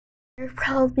You're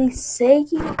probably saying,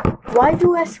 why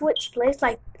do I switch place?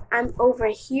 Like, I'm over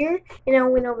here and I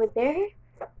went over there.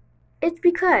 It's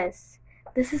because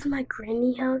this is my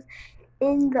granny house.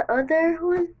 In the other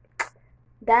one,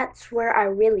 that's where I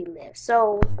really live.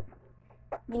 So,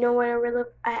 you know where I really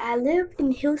live? I live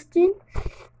in Houston.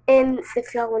 And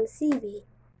if y'all want to see me,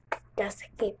 just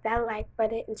hit that like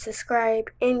button and subscribe,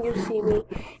 and you'll see me.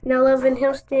 And I live in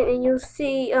Houston, and you'll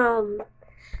see,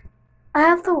 I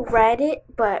have to write it,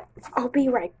 but I'll be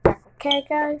right back, okay,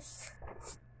 guys?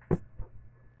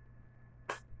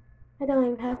 I don't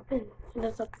even have a pen.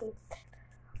 There's something.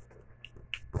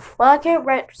 Well, I can't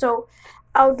write, so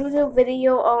I'll do the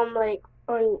video, like,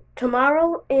 on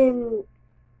tomorrow on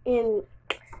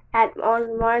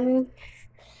morning.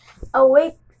 I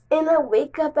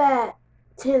wake up at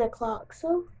 10 o'clock,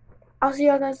 so I'll see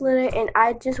y'all guys later. And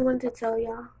I just wanted to tell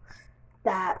y'all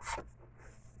that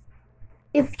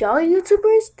if y'all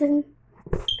YouTubers, then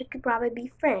we could probably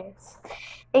be friends.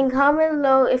 And comment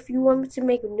below if you want me to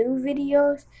make new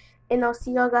videos, and I'll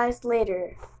see y'all guys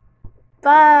later.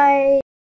 Bye.